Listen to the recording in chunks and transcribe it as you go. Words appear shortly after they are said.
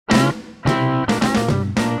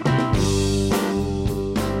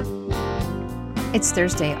It's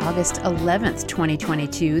Thursday, August 11th,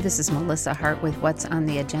 2022. This is Melissa Hart with What's on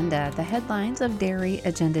the Agenda, the headlines of Dairy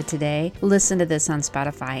Agenda today. Listen to this on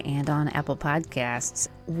Spotify and on Apple Podcasts.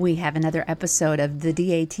 We have another episode of the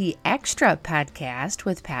DAT Extra podcast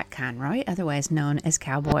with Pat Conroy, otherwise known as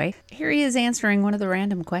Cowboy. Here he is answering one of the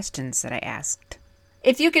random questions that I asked.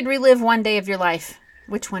 If you could relive one day of your life,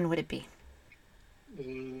 which one would it be?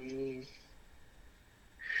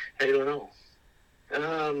 I don't know.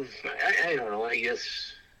 I don't know. I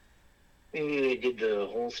guess maybe they did the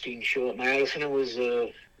Holstein show at Madison. It was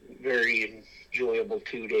a very enjoyable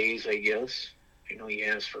 2 days, I guess. I know you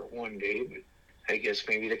asked for one day, but I guess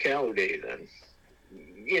maybe the cow day then.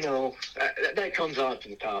 You know, that comes off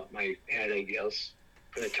the top of my head, I guess,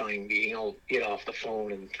 for the time being. I'll get off the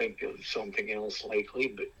phone and think of something else likely,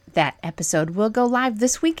 but... That episode will go live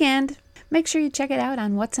this weekend. Make sure you check it out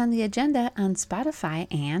on What's on the Agenda on Spotify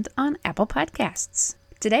and on Apple Podcasts.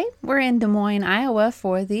 Today, we're in Des Moines, Iowa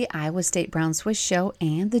for the Iowa State Brown Swiss Show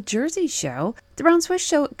and the Jersey Show. The Brown Swiss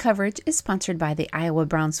Show coverage is sponsored by the Iowa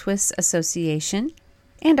Brown Swiss Association,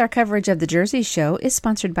 and our coverage of the Jersey Show is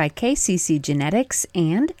sponsored by KCC Genetics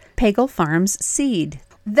and Pagel Farms Seed.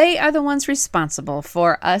 They are the ones responsible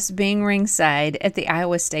for us being ringside at the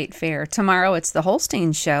Iowa State Fair. Tomorrow it's the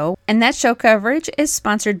Holstein Show, and that show coverage is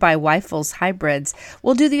sponsored by Weifel's Hybrids.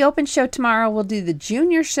 We'll do the open show tomorrow. We'll do the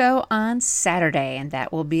junior show on Saturday, and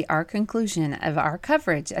that will be our conclusion of our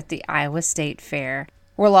coverage at the Iowa State Fair.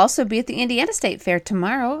 We'll also be at the Indiana State Fair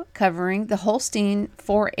tomorrow covering the Holstein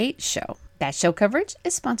 4-H show. That show coverage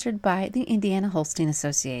is sponsored by the Indiana Holstein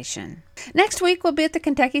Association. Next week we'll be at the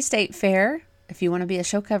Kentucky State Fair. If you want to be a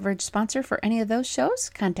show coverage sponsor for any of those shows,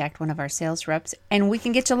 contact one of our sales reps and we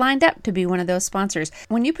can get you lined up to be one of those sponsors.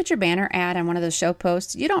 When you put your banner ad on one of those show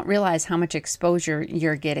posts, you don't realize how much exposure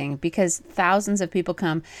you're getting because thousands of people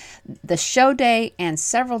come the show day and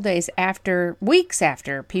several days after, weeks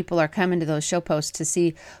after, people are coming to those show posts to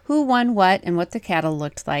see who won what and what the cattle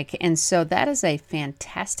looked like. And so that is a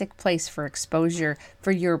fantastic place for exposure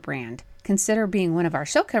for your brand. Consider being one of our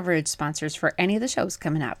show coverage sponsors for any of the shows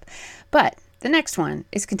coming up. But the next one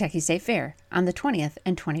is Kentucky State Fair on the 20th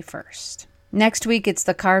and 21st. Next week, it's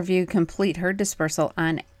the Carview Complete Herd Dispersal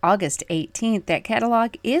on August 18th. That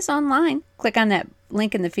catalog is online. Click on that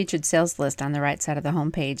link in the featured sales list on the right side of the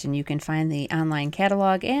homepage, and you can find the online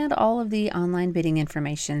catalog and all of the online bidding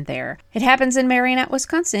information there. It happens in Marionette,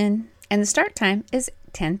 Wisconsin, and the start time is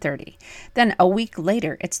 10:30. Then a week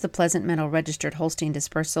later, it's the Pleasant Meadow Registered Holstein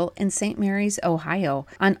Dispersal in St. Mary's, Ohio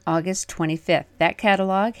on August 25th. That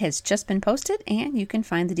catalog has just been posted, and you can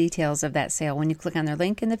find the details of that sale when you click on their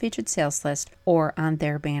link in the featured sales list or on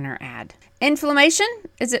their banner ad. Inflammation?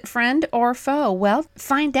 Is it friend or foe? Well,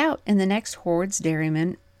 find out in the next Hordes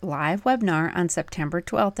Dairyman live webinar on September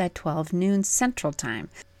 12th at 12 noon Central Time.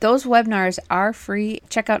 Those webinars are free.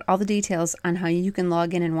 Check out all the details on how you can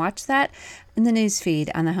log in and watch that in the newsfeed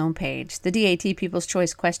on the homepage. The DAT People's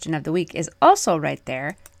Choice Question of the Week is also right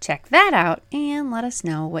there. Check that out and let us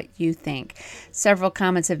know what you think. Several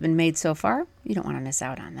comments have been made so far. You don't want to miss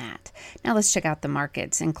out on that. Now let's check out the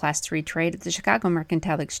markets. In Class 3 trade at the Chicago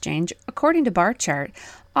Mercantile Exchange, according to Bar Chart,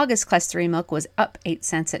 August Class 3 milk was up 8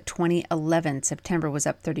 cents at 2011. September was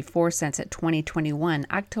up 34 cents at 2021.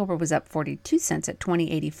 October was up 42 cents at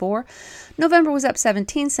 2084. November was up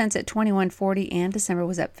 17 cents at 2140. And December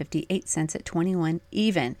was up 58 cents at 21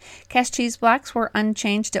 even. Cash cheese blocks were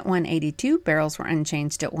unchanged at 182. Barrels were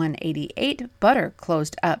unchanged at 188. Butter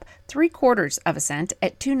closed up 3/4 of a cent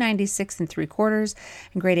at 296 3/4.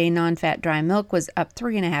 And grade A non-fat dry milk was up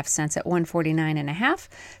 3.5 cents at 149.5.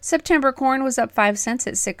 September corn was up 5 cents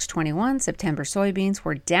at 621. September soybeans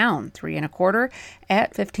were down 3.25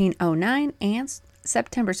 at 1509, and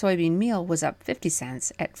September soybean meal was up 50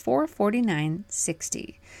 cents at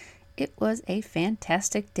 449.60. It was a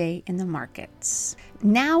fantastic day in the markets.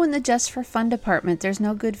 Now in the Just for Fun department, there's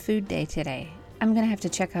no good food day today. I'm going to have to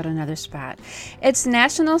check out another spot. It's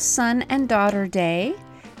National Son and Daughter Day.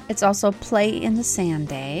 It's also Play in the Sand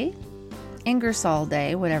Day, Ingersoll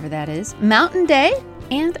Day, whatever that is, Mountain Day,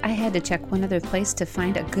 and I had to check one other place to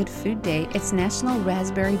find a good food day. It's National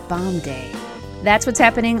Raspberry Bomb Day. That's what's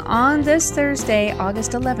happening on this Thursday,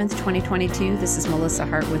 August 11th, 2022. This is Melissa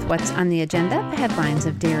Hart with What's on the Agenda, the headlines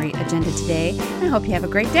of Dairy Agenda today. I hope you have a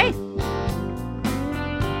great day.